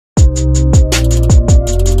As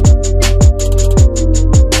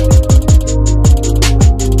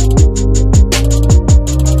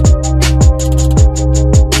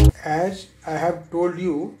I have told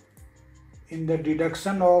you, in the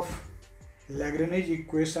deduction of Lagrange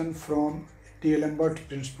equation from D'Alembert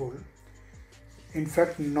principle, in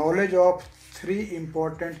fact, knowledge of three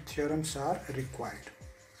important theorems are required.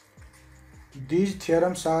 These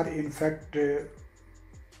theorems are in fact the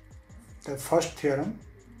first theorem,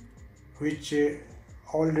 which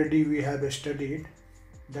already we have studied,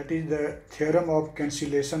 that is the theorem of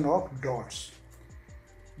cancellation of dots.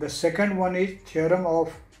 The second one is theorem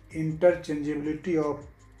of interchangeability of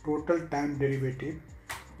total time derivative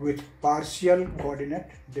with partial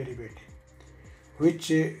coordinate derivative,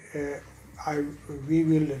 which we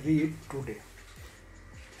will read today.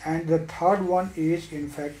 And the third one is in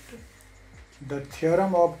fact the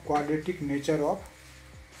theorem of quadratic nature of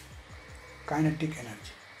kinetic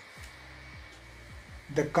energy.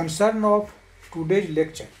 The concern of today's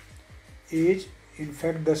lecture is in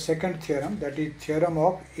fact the second theorem, that is theorem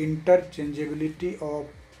of interchangeability of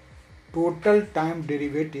total time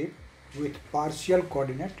derivative with partial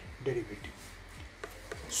coordinate derivative.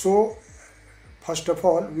 So first of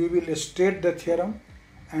all we will state the theorem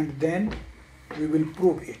and then we will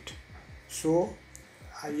prove it. So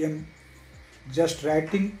I am just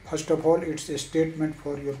writing first of all its a statement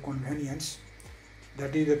for your convenience,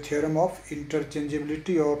 that is the theorem of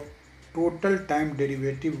interchangeability of total time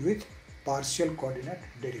derivative with partial coordinate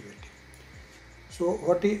derivative. So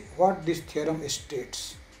what this theorem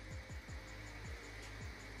states?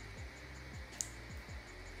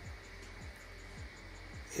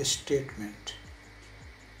 A statement.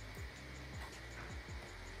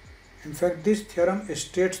 In fact, this theorem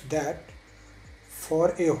states that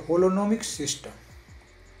for a holonomic system,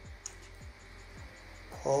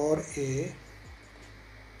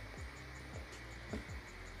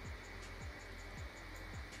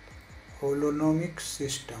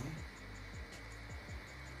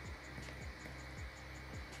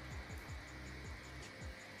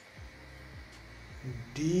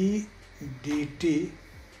 d dt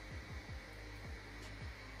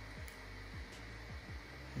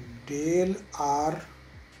del r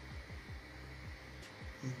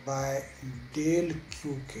by del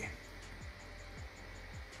qk,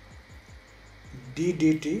 d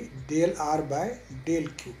dt del r by del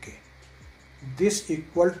qk, this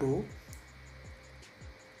equal to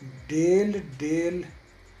del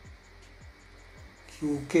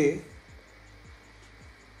qk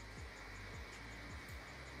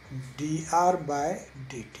dr by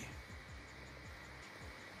dt.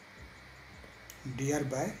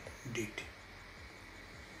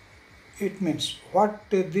 It means what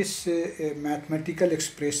this mathematical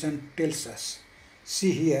expression tells us.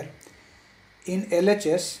 See here, in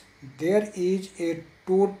LHS there is a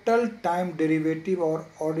total time derivative or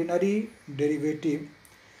ordinary derivative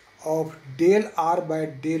of del r by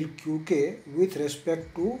del qk with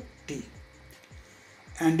respect to t,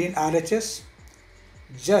 and in RHS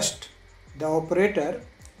just the operator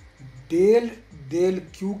del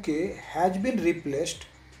qk has been replaced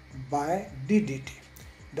by d dt.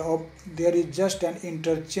 There is just an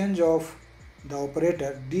interchange of the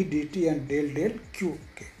operator d dt and del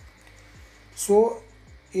qk. So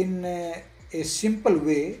in a simple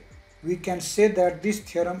way we can say that this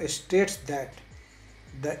theorem states that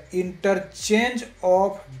the interchange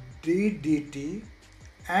of d dt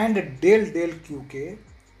and del qk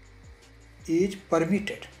is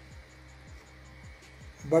permitted.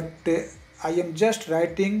 But I am just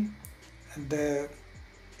writing the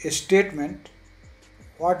statement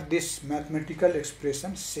what this mathematical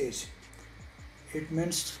expression says. It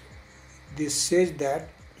means this says that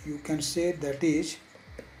you can say that is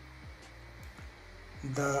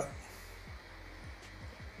the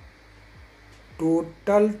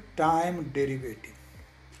total time derivative,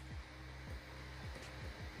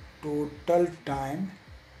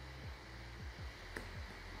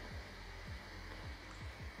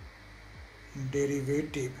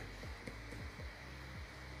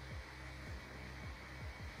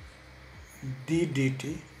 d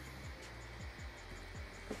dt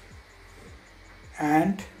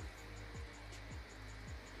and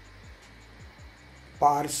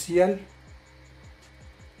partial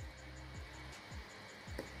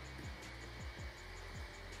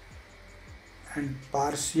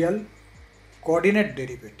coordinate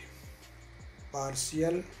derivative,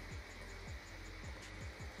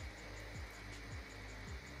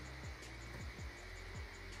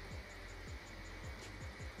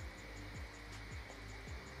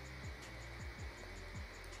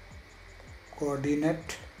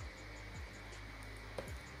 coordinate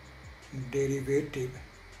derivative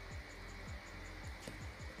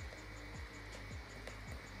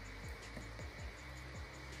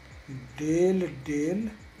del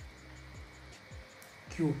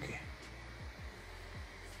qk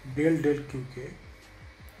del qk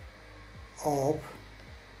of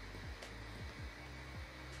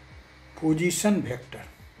position vector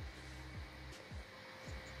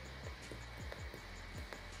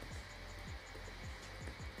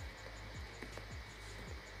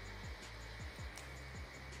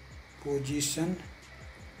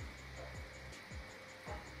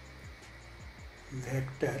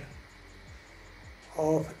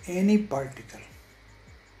of any particle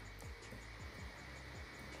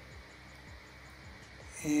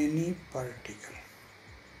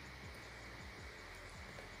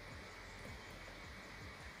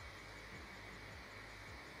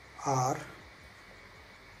are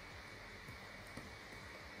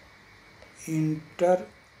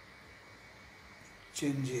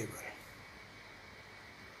interchangeable.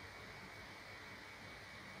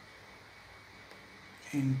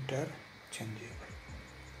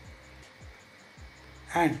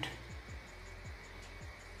 And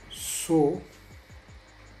so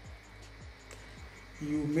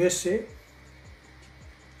you may say,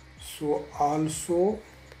 so also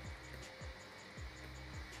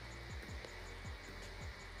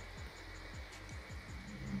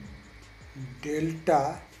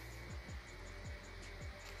delta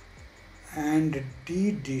and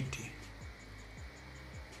d dt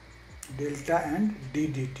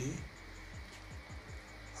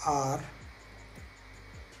are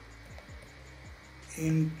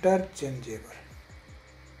interchangeable.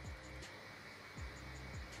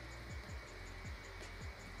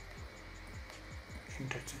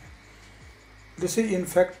 This is in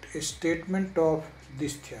fact a statement of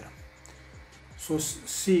this theorem. So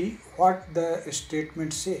see what the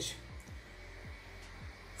statement says.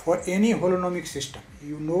 For any holonomic system,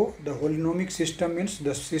 you know the holonomic system means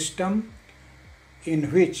the system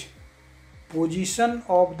in which position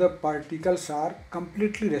of the particles are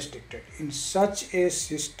completely restricted. In such a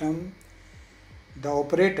system, the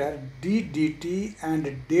operator d dt and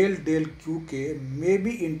del qk may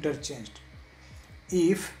be interchanged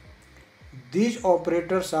if these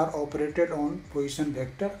operators are operated on position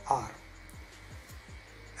vector r.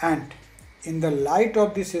 And in the light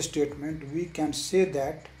of this statement, we can say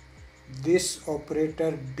that this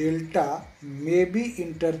operator delta may be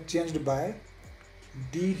interchanged by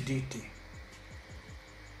d dt.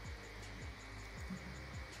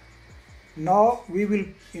 Now we will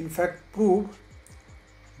in fact prove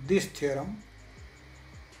this theorem.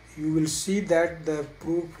 You will see that the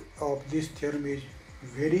proof of this theorem is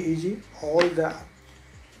very easy. All the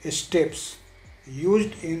steps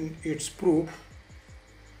used in its proof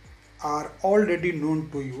are already known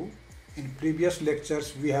to you. In previous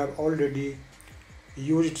lectures we have already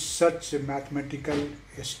used such mathematical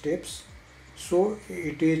steps, so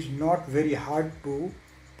it is not very hard to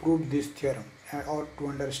prove this theorem or to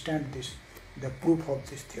understand the proof of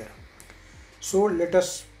this theorem. So let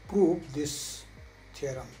us prove this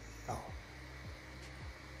theorem now.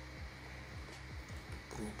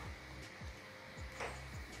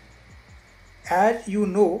 As you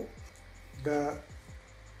know, the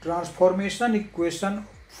transformation equation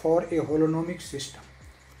for a holonomic system.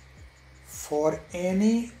 For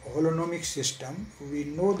any holonomic system, we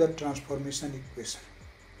know the transformation equation.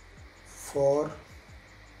 For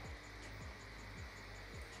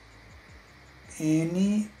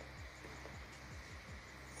any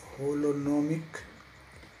holonomic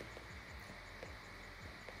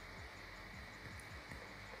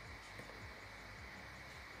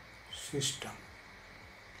system,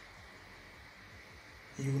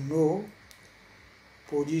 you know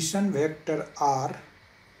position vector r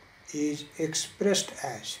is expressed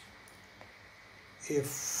as a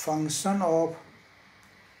function of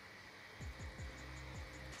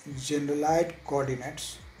generalized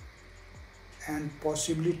coordinates and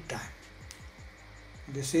possibly time.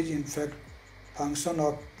 This is in fact function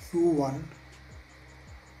of q1,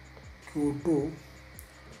 q2,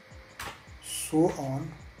 so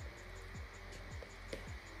on,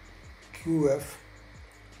 qf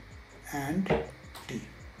and t.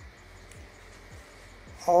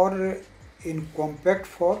 Or in compact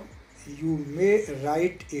form, you may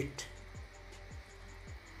write it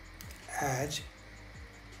as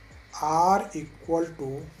r equal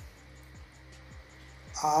to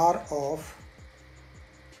r of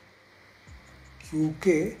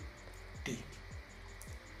qk t.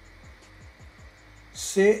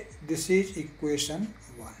 Say this is equation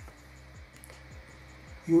 1.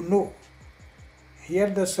 You know here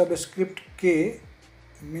the subscript k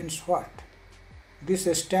means what? This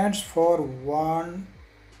stands for 1,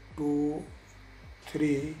 2,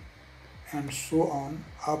 3 and so on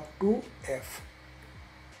up to F.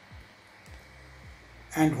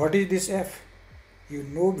 And what is this F? You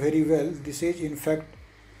know very well, this is in fact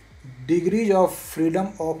degrees of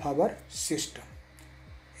freedom of our system.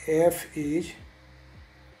 F is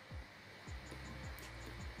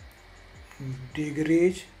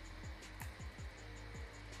degrees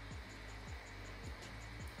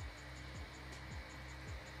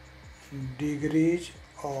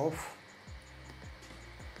of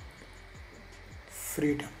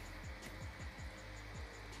freedom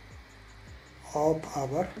of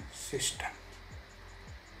our system.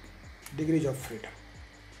 Degrees of freedom.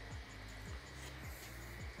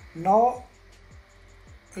 Now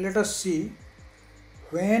let us see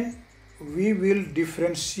when we will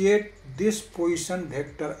differentiate this position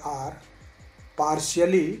vector r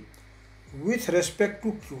partially with respect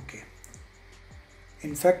to qk.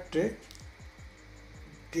 In fact,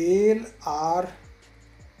 del r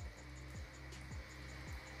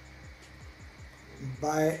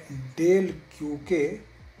by del qk,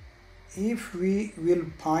 if we will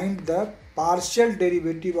find the partial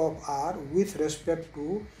derivative of r with respect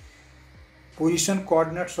to position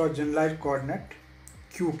coordinates or generalized coordinate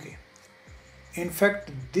qk. In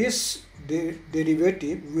fact, this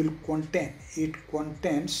derivative will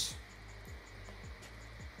contains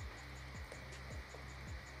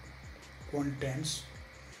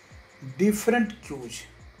different q's,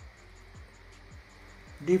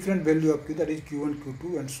 different value of q, that is q1,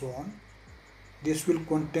 q2 and so on. This will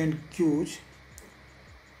contain q's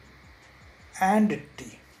and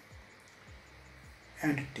t.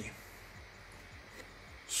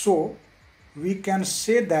 So we can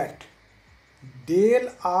say that del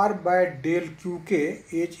r by del qk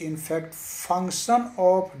is in fact function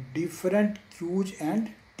of different q's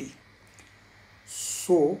and t.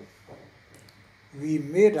 So we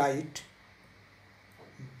may write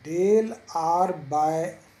del r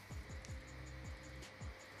by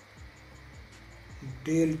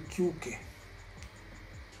del qk.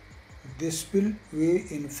 This will be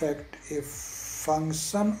in fact a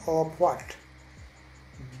function of what?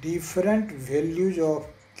 Different values of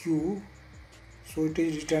q. So it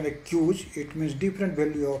is written as q's, it means different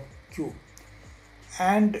value of q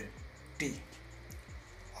and t.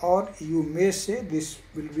 Or you may say this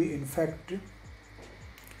will be in fact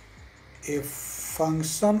a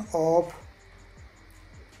function of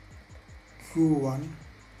q1,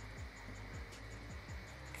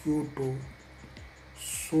 q2,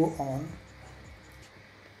 so on,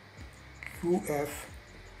 qf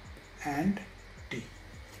and t.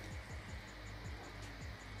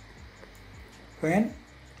 When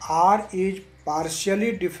r is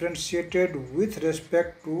partially differentiated with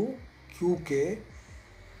respect to qk,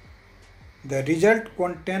 the result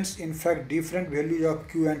contains in fact different values of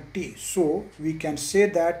q and t. So we can say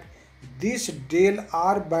that this del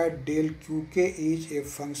r by del qk is a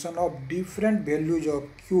function of different values of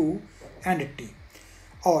q and t.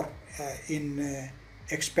 Or in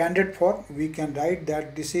expanded form, we can write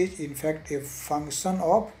that this is in fact a function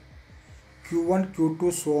of q1,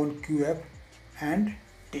 q2, so on, qf and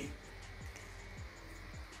t.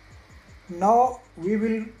 Now we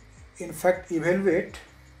will in fact evaluate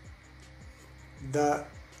the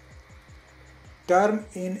term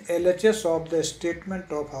in LHS of the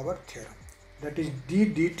statement of our theorem, that is d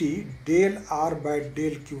dt del r by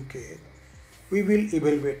del qk. We will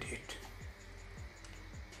evaluate it.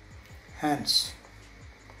 Hence,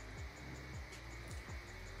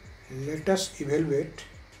 let us evaluate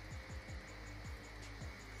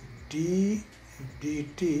d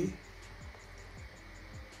dt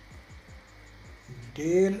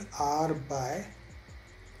del r by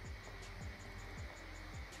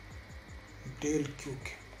del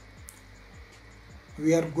qk.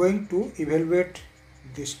 We are going to evaluate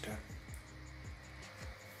this term.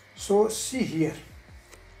 So see here,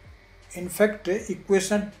 in fact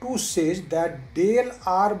equation 2 says that del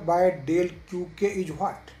r by del qk is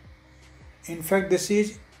what? In fact this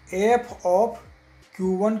is f of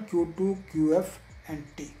q1, q2, qf and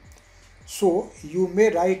t. So you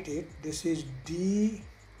may write it, this is d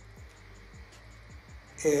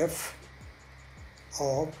f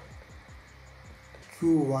of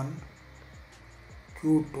q1,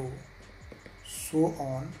 q2, so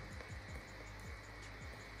on,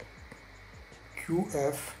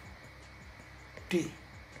 qf, t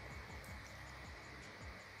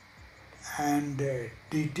and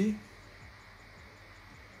dt.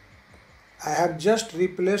 I have just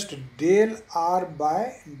replaced del r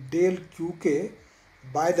by del qk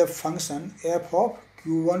by the function f of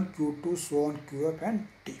Q1, Q2, so on, Qf and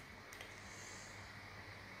T.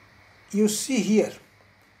 You see here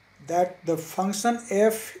that the function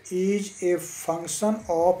f is a function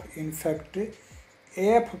of, in fact,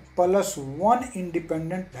 f plus one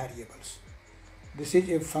independent variables. This is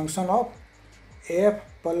a function of f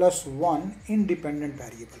plus one independent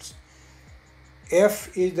variables.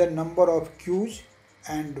 F is the number of q's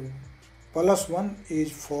and plus 1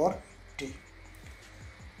 is for t.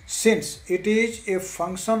 Since it is a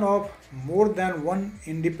function of more than one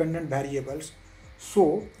independent variables,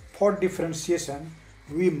 so for differentiation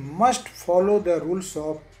we must follow the rules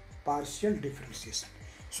of partial differentiation.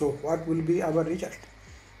 So what will be our result?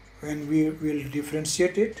 When we will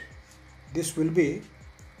differentiate it, this will be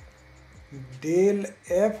del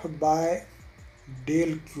f by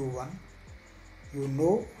del q1. You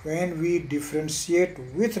know, when we differentiate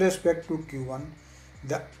with respect to q1,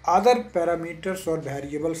 the other parameters or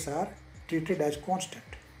variables are treated as constant.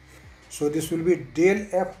 So this will be del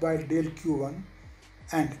f by del q1,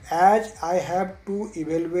 and as I have to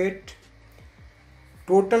evaluate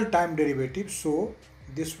total time derivative, so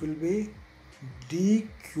this will be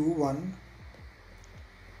dq1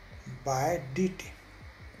 by dt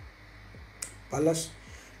plus,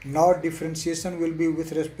 now differentiation will be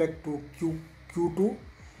with respect to q2.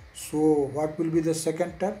 So what will be the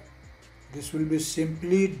second term? This will be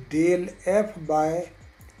simply del f by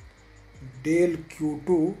del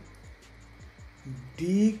q2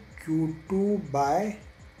 dq2 by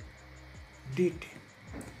dt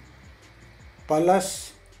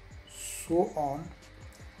plus so on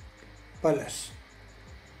plus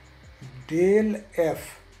del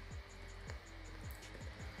f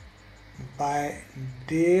by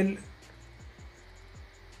del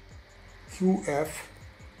qf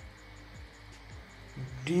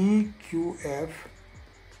dqf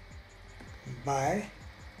by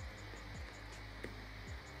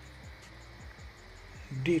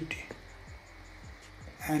dt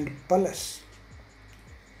and plus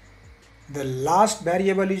the last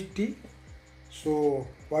variable is t. So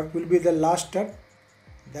what will be the last term?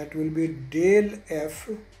 That will be del f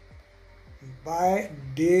by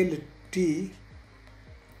del t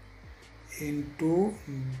into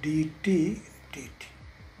dt dt,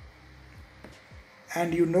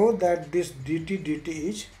 and you know that this dt dt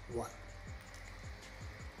is 1.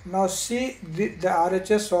 Now see the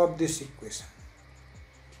RHS of this equation.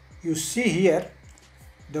 You see here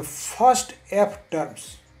the first f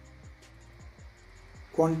terms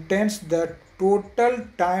contains the total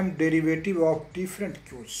time derivative of different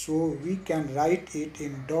q's. So we can write it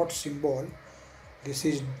in dot symbol. This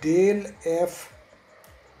is del f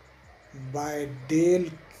by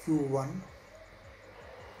del q1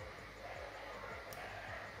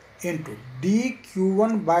 into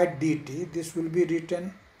dq1 by dt. This will be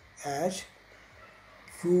written as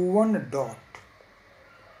q1 dot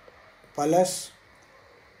plus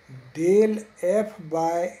del f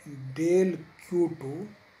by del q2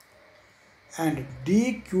 and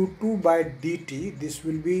dq2 by dt. This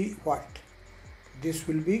will be what? This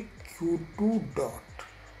will be q2 dot.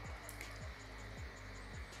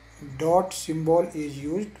 Dot symbol is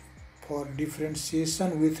used for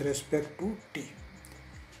differentiation with respect to t,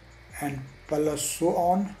 and plus so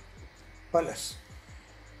on plus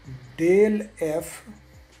del f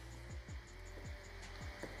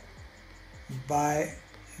by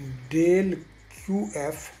del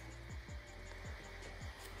qf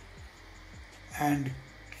and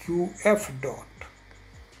qf dot.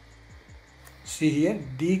 See here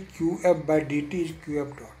dqf by dt is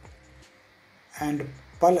qf dot, and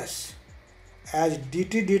plus as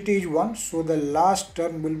dt dt is 1, so the last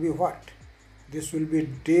term will be what? This will be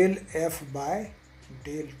del f by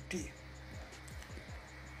del t.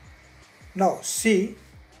 Now see,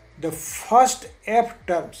 the first f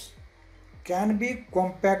terms can be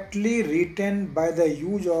compactly written by the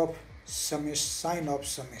use of sign of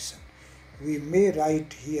summation. We may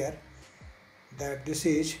write here that this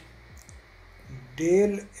is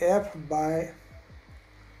del f by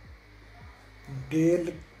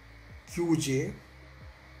del qj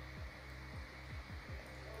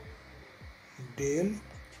del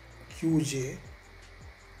qj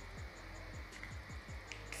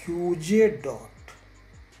qj dot,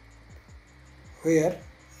 where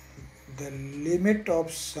the limit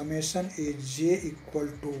of summation is j equal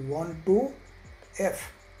to 1 to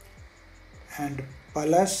f, and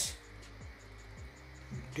plus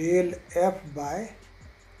del f by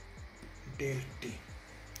del t.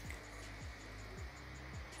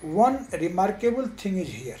 One remarkable thing is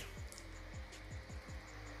here.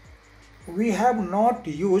 We have not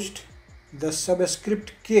used the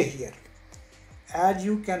subscript k here. As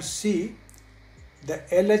you can see, the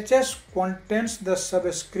LHS contains the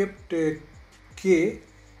subscript k,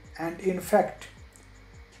 and in fact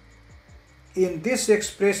in this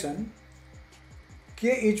expression k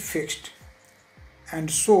is fixed, and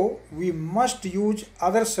so we must use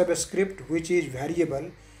other subscript which is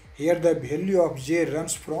variable. Here the value of j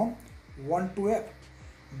runs from 1 to f,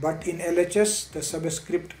 but in LHS the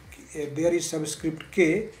subscript there is subscript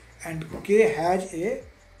k, and k has a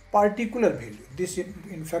particular value. This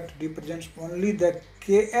in fact represents only the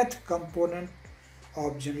kth component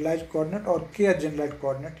of generalized coordinate, or kth generalized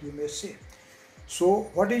coordinate you may say. So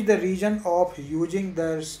what is the reason of using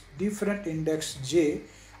the different index j?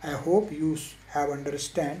 I hope you have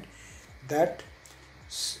understand that.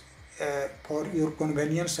 For your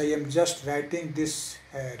convenience I am just writing this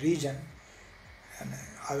region, and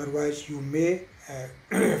otherwise you may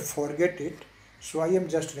forget it, so I am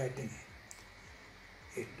just writing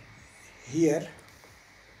it here.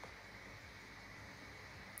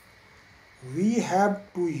 We have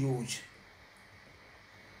to use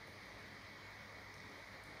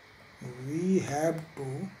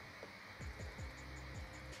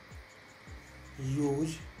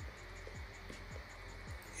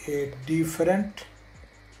a different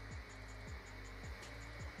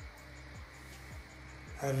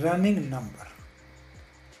running number.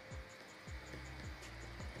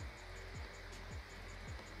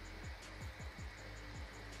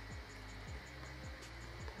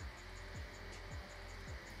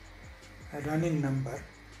 A running number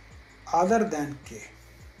other than k.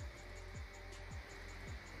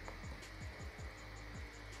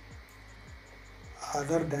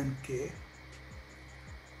 Other than k,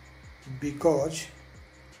 because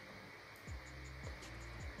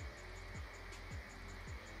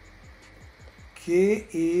k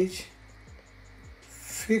is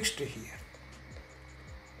fixed here,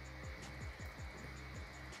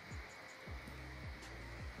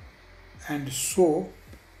 and so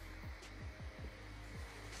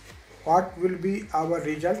what will be our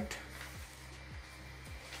result?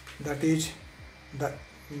 That is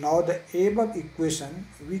now the above equation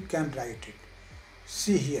we can write it.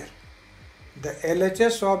 See here, the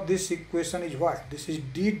LHS of this equation is what? This is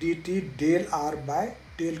d dt del r by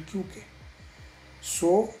del qk.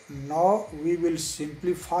 So now we will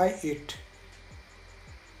simplify it.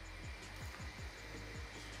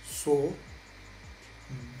 So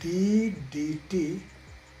d dt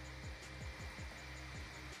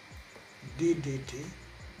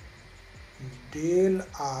del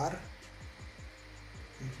r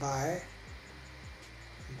by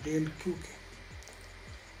del qk.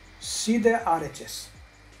 See the RHS.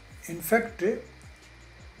 In fact,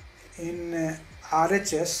 in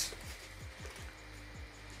RHS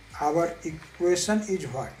our equation is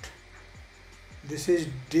what? This is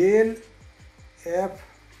del f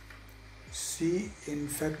c. In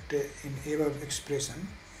fact, in above expression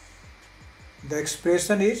the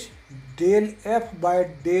expression is del f by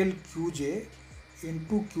del qj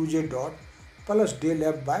into qj dot plus del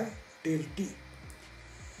f by del t,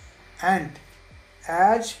 and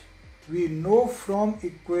as we know from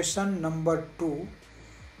equation number 2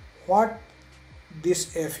 what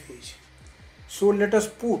this f is. So let us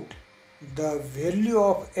put the value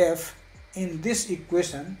of f in this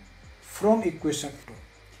equation from equation 2.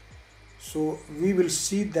 So we will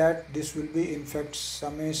see that this will be in fact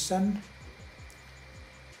summation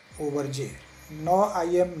over j. Now I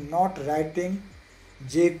am not writing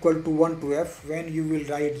j equal to 1 to f. When you will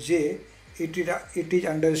write j, it is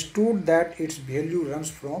understood that its value runs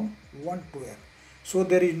from 1 to f. So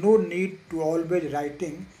there is no need to always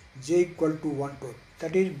writing j equal to 1 to f.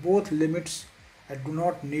 That is, both limits do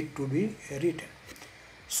not need to be written.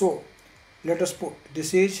 So let us put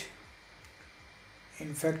this is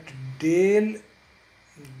in fact del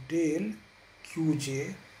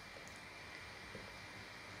qj,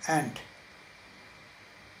 and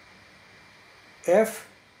f,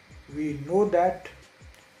 we know that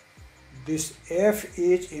this f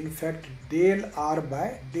is in fact del r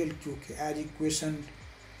by del qk, as equation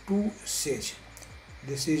 2 says.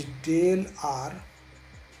 This is del r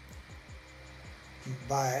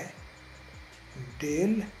by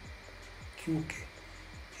del qk.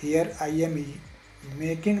 Here I am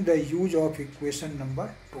making the use of equation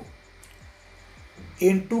number 2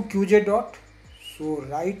 into qj dot. So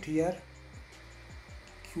write here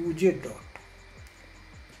qj dot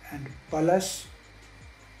and plus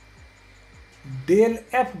del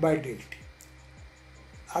f by del t.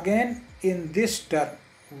 Again in this term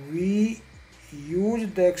we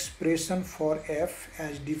use the expression for f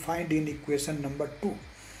as defined in equation number 2.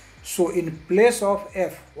 So in place of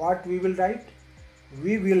f, what we will write?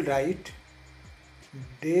 We will write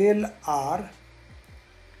del r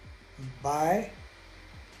by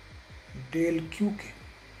del qk.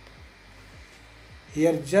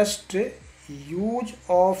 Here just use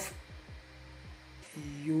of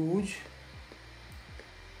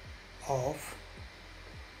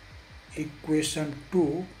equation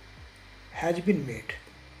 2 has been made.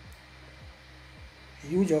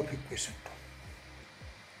 Use of equation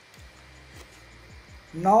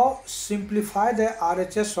 2. Now simplify the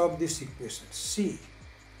RHS of this equation. See,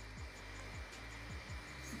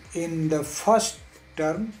 in the first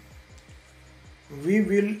term we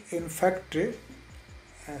will in fact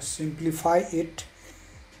simplify it.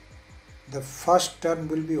 The first term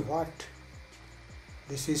will be what?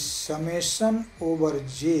 This is summation over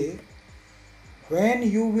j. When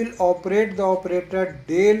you will operate the operator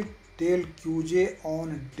del qj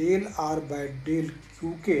on del r by del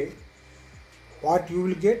qk, what you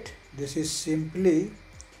will get? This is simply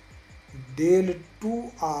del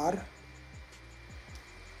 2r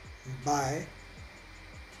by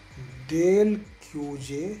del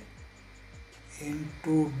qj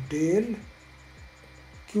into del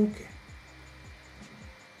qk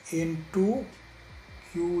into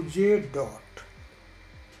qj dot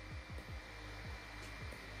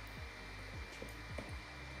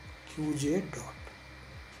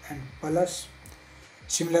and plus.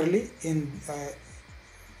 Similarly, in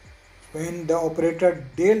when the operator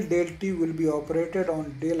del t will be operated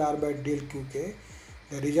on del r by del qk,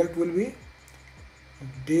 the result will be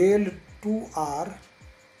del 2r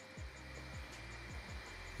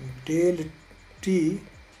del t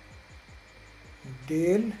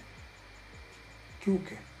del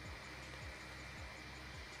qk.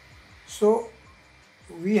 So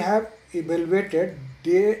we have evaluated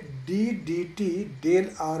d dt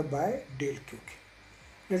del r by del qk.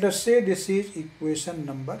 Let us say this is equation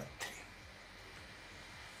number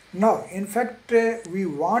 3. Now in fact we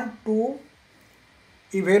want to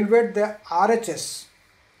evaluate the RHS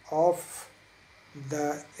of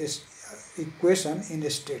the equation in a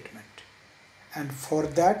statement, and for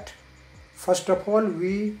that first of all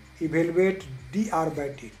we evaluate dr by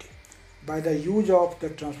dt by the use of the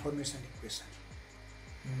transformation equation.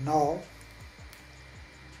 Now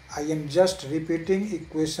I am just repeating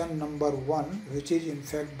equation number 1, which is in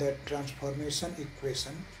fact the transformation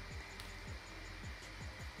equation.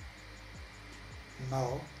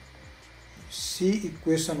 Now see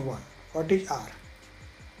equation 1. What is r?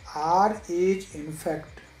 R is in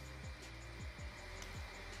fact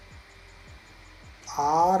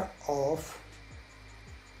r of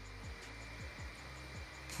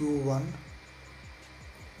q1,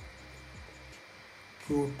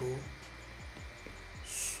 q2,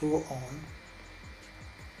 so on,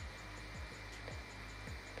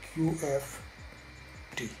 qf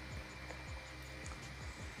t.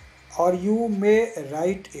 Or you may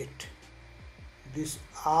write it, this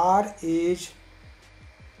r is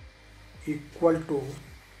equal to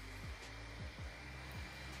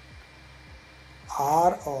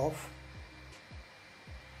r of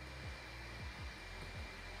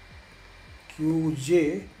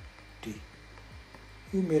qj t.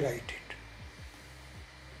 You may write it.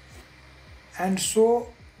 And so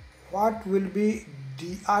what will be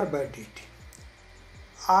dr by dt?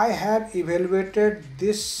 I have evaluated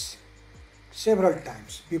this several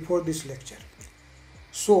times before this lecture.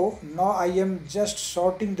 So now I am just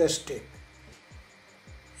sorting the step.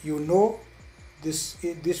 You know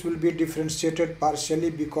this will be differentiated partially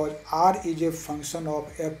because r is a function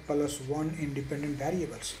of f plus 1 independent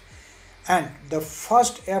variables, and the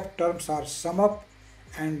first f terms are sum up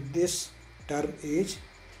and this term is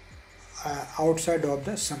outside of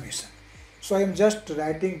the summation. So I am just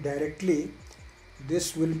writing directly.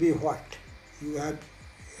 This will be what? You have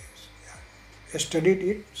studied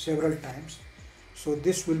it several times. So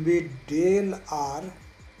this will be del r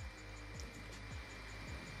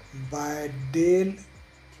by del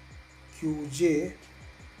qj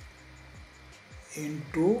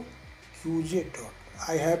into qj dot.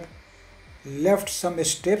 I have left some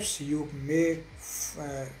steps. You may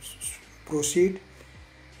proceed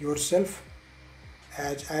yourself,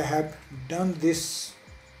 as I have done this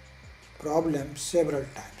problem several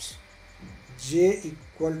times. J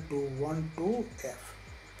equal to 1 to f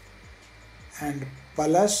and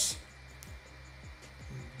plus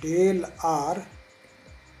del r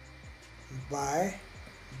by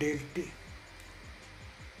del t.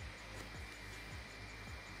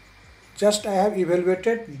 Just I have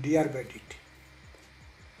evaluated dr by dt.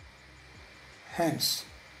 Hence,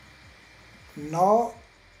 now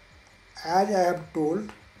as I have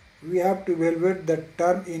told, we have to evaluate the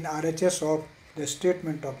term in RHS of the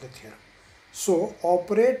statement of the theorem. So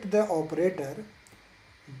operate the operator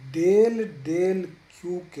del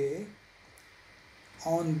qk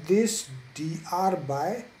on this dr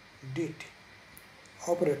by dt.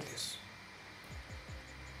 Operate this.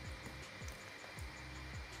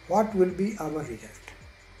 What will be our result?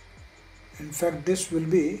 In fact, this will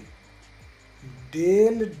be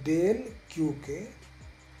del qk,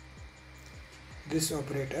 this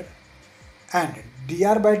operator, and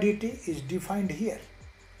dr by dt is defined here.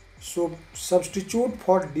 So substitute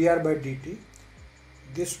for dr by dt.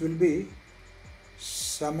 This will be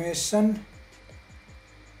summation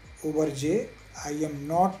over j. I am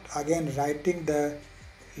not again writing the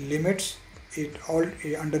limits. It all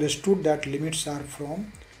understood that limits are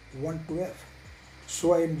from 1 to f.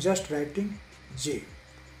 So I am just writing j,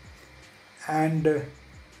 and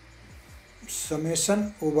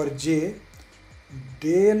summation over j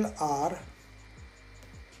del r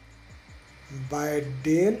by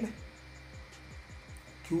del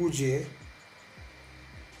qj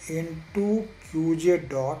into qj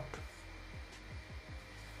dot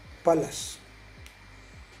plus.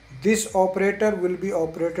 This operator will be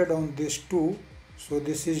operated on this 2, so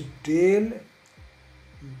this is del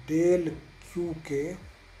qk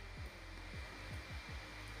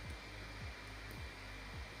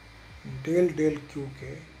del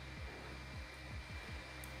qk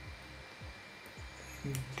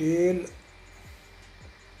del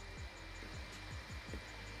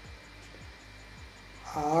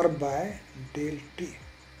r by del t.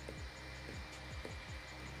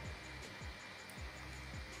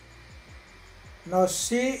 Now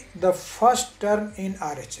see the first term in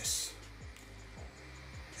RHS,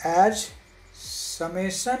 as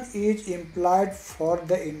summation is implied for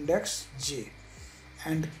the index j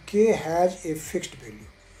and k has a fixed value.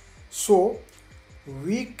 So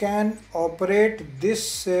we can operate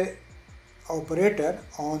this operator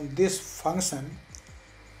on this function,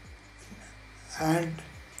 and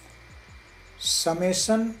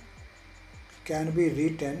summation can be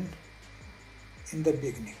written in the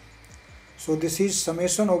beginning. So this is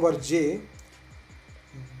summation over j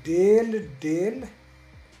del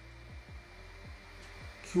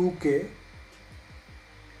qk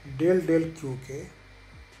del qk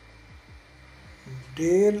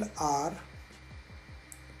del r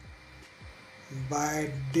by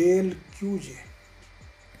del qj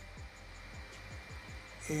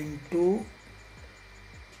into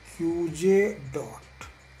qj dot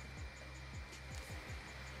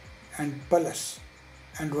and plus.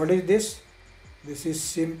 And what is this? This is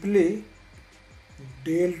simply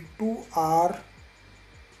del 2r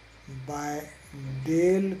by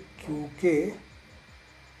del qk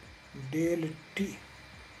del t.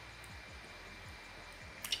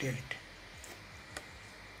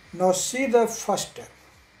 Now see the first term.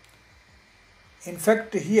 In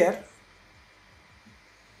fact, here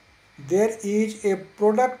there is a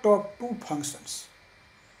product of two functions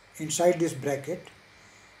inside this bracket.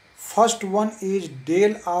 First one is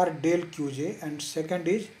del r del qj and second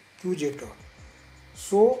is qj dot.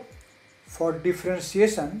 So for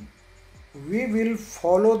differentiation we will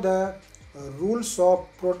follow the rules of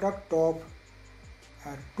product of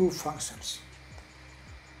two functions.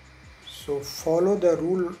 So follow the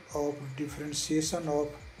rule of differentiation of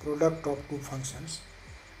product of two functions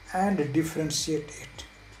and differentiate it.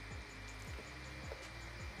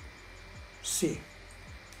 See,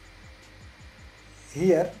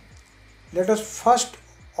 here let us first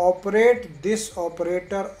operate this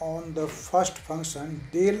operator on the first function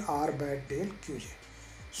del r by del qj.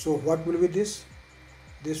 So what will be this?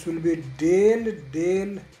 This will be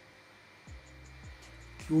del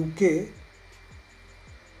qk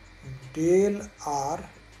del r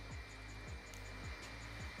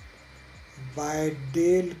by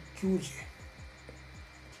del qj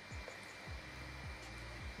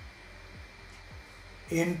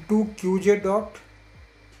into qj dot.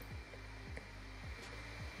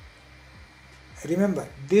 Remember,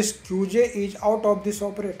 this qj is out of this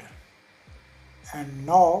operator, and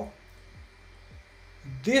now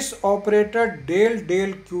this operator del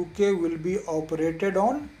qk will be operated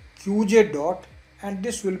on qj dot, and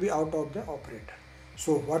this will be out of the operator.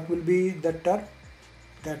 So what will be the term?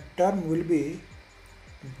 That term will be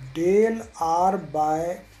del r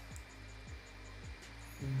by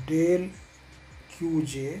del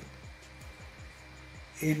qj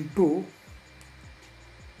into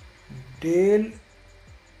del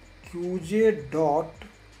qj dot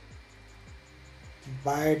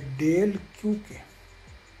by del qk.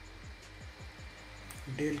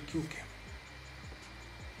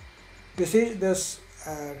 This is the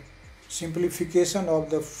simplification of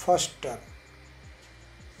the first term.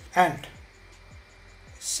 And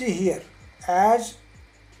see here, as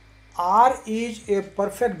r is a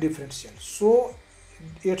perfect differential, so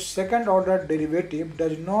its second order derivative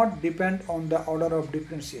does not depend on the order of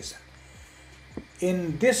differentiation.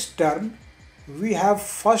 In this term, we have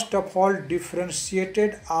first of all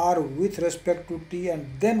differentiated r with respect to t and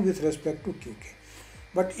then with respect to qk.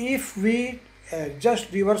 But if we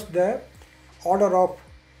just reverse the order of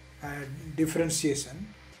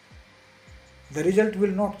differentiation, the result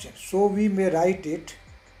will not change. So we may write it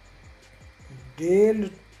del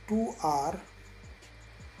 2r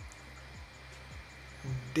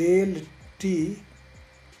del t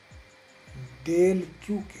del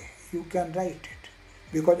qk. You can write it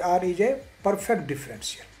because r is a perfect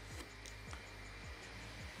differential.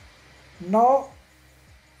 Now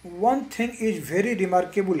one thing is very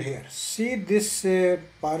remarkable here. See this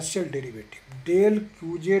partial derivative del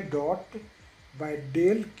qj dot by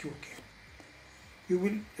del qk. You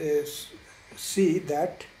will see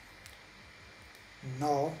that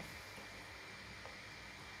now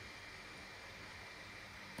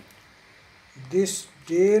this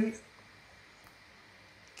del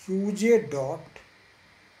qj dot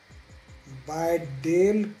by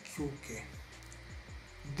del qk,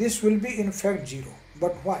 this will be in fact 0.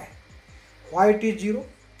 But why? Why it is 0?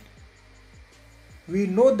 We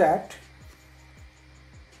know that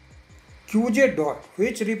qj dot,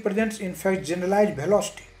 which represents in fact generalized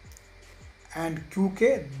velocity, and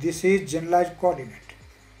qk, this is generalized coordinate,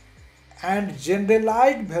 and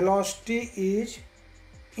generalized velocity is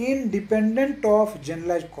independent of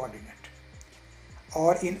generalized coordinate.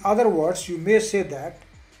 Or in other words, you may say that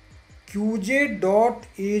qj dot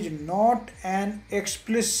is not an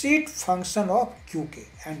explicit function of qk,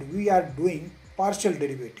 and we are doing partial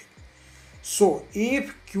derivative. So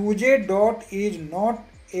if qj dot is not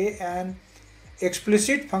an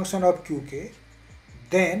explicit function of qk,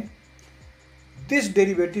 then this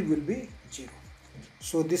derivative will be 0.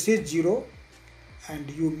 So this is 0, and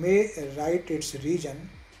you may write its region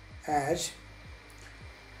as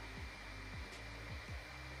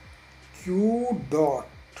q dot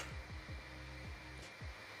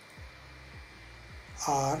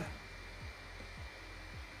r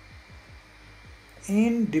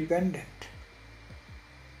independent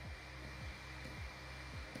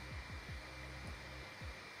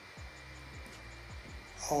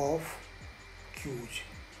of qj.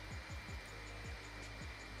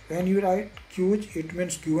 When you write qj, it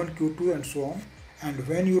means q1, q2 and so on, and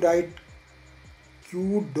when you write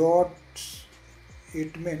q dots,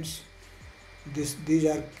 it means these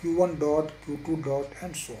are q1 dot, q2 dot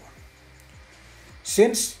and so on.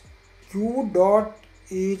 Since q dot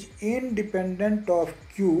is independent of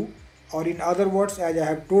q, or in other words, as I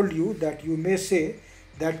have told you, that you may say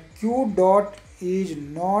that q dot is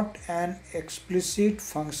not an explicit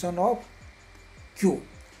function of q.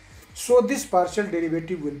 So this partial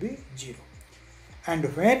derivative will be 0.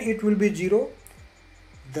 And when it will be 0,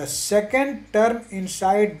 the second term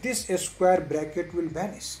inside this square bracket will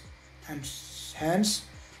vanish, and hence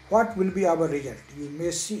what will be our result? You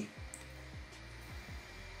may see.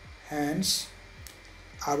 Hence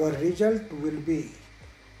our result will be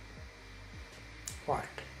what?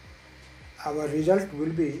 Our result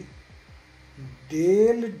will be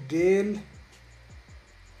del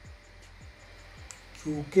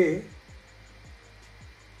qk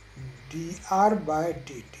dr by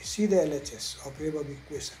dt. See the LHS of above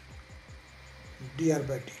equation, dr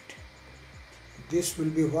by dt. This will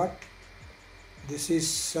be what? This is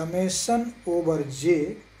summation over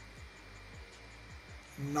j.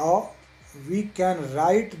 Now we can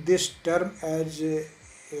write this term as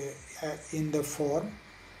in the form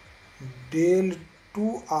del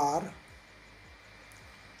 2r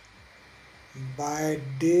by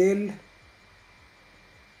del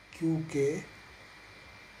qk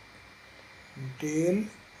del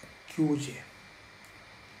qj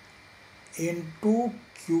into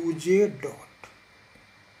qj dot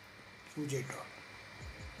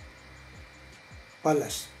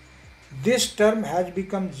plus this term has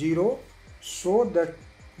become 0, so that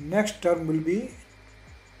next term will be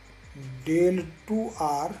del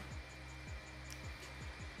 2r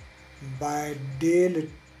by del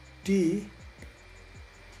t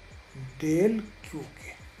del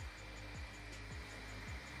qk,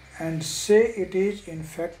 and say it is in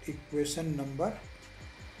fact equation number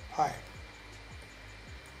 5.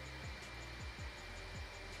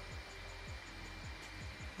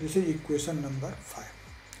 This is equation number 5.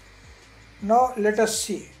 Now let us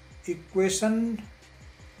see equation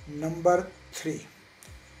number 3,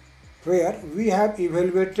 where we have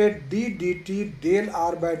evaluated d dt del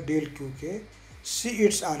r by del qk, see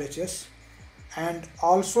its RHS, and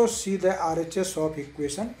also see the RHS of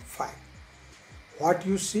equation 5. What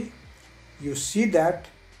you see? You see that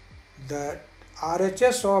the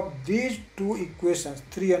RHS of these two equations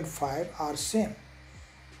 3 and 5 are same,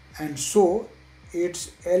 and so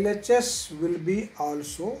its LHS will be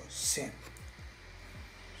also same.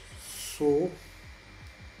 So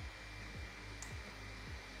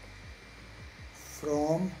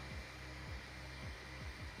from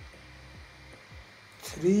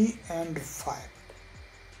 3 and 5,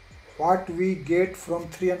 what we get from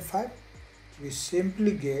 3 and 5? We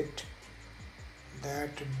simply get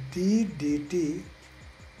that d dt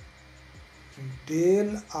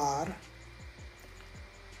del r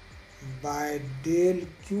by del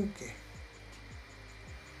qk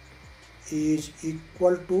is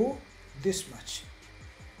equal to this much.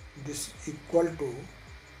 This is equal to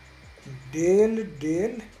del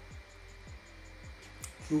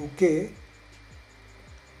qk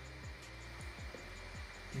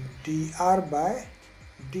dr by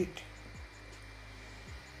dt.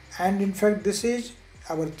 And in fact this is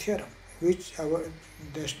our theorem,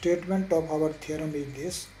 the statement of our theorem is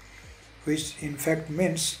this, which in fact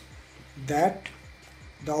means that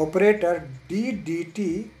the operator d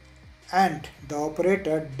dt and the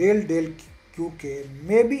operator del qk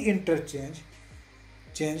may be interchanged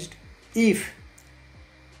if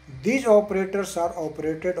these operators are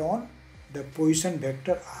operated on the position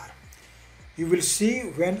vector r. You will see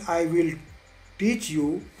when I will teach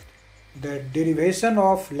you the derivation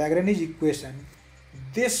of Lagrange equation,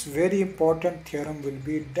 this very important theorem will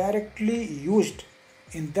be directly used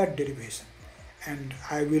in that derivation, and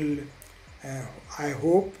I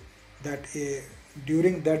hope that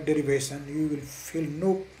during that derivation you will feel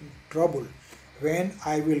no trouble when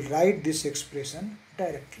I will write this expression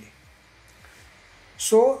directly.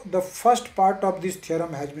 So the first part of this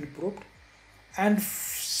theorem has been proved, and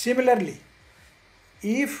similarly,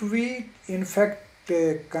 if we in fact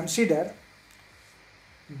consider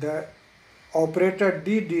the operator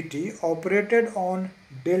d dt operated on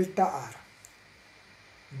delta r,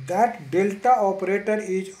 that delta operator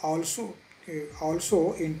is also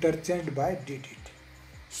interchanged by d dt.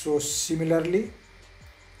 So similarly,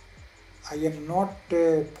 I am not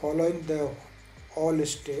following the all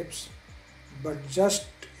steps, but just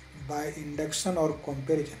by induction or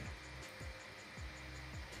comparison,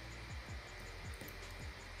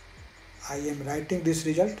 I am writing this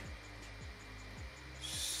result.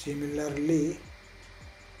 Similarly,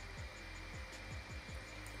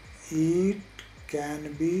 it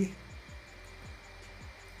can be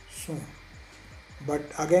shown, but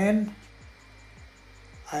again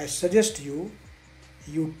I suggest you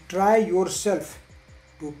try yourself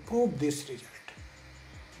to prove this result,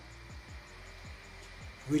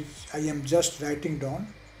 which I am just writing down.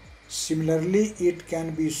 Similarly, it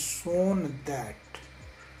can be shown that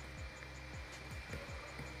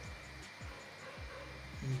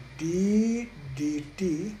d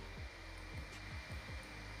dt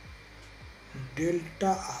delta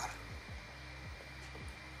r,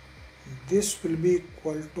 this will be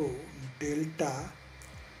equal to delta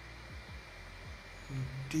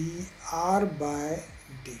dr by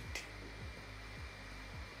dt.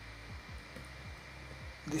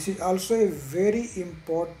 This is also a very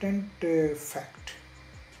important fact,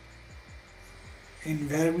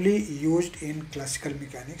 invariably used in classical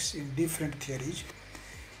mechanics in different theories.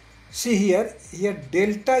 See here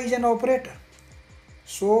delta is an operator.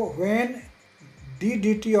 So when d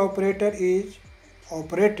dt operator is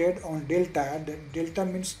operated on delta, that delta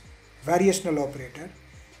means variational operator,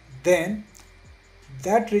 then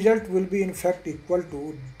that result will be in fact equal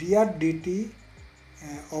to dr dt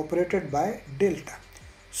operated by delta.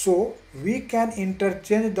 So we can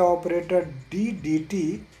interchange the operator d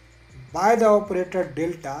dt by the operator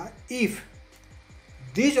delta if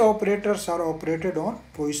these operators are operated on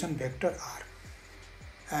position vector r.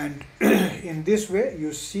 And in this way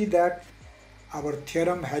you see that our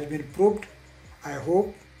theorem has been proved. I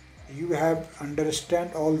hope you have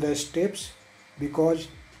understand all the steps, because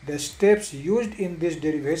the steps used in this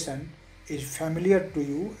derivation is familiar to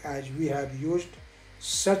you, as we have used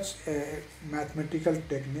such mathematical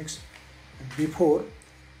techniques before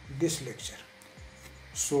this lecture.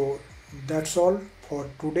 So that's all for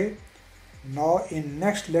today. Now in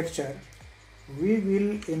next lecture we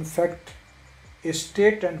will in fact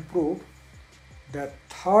state and prove the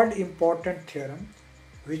third important theorem,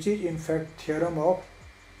 which is in fact theorem of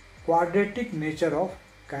quadratic nature of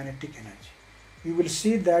kinetic energy. You will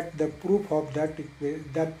see that the proof of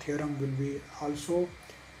that theorem will be also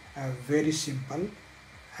very simple,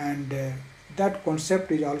 and that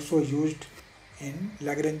concept is also used in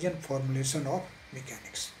Lagrangian formulation of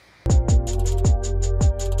mechanics.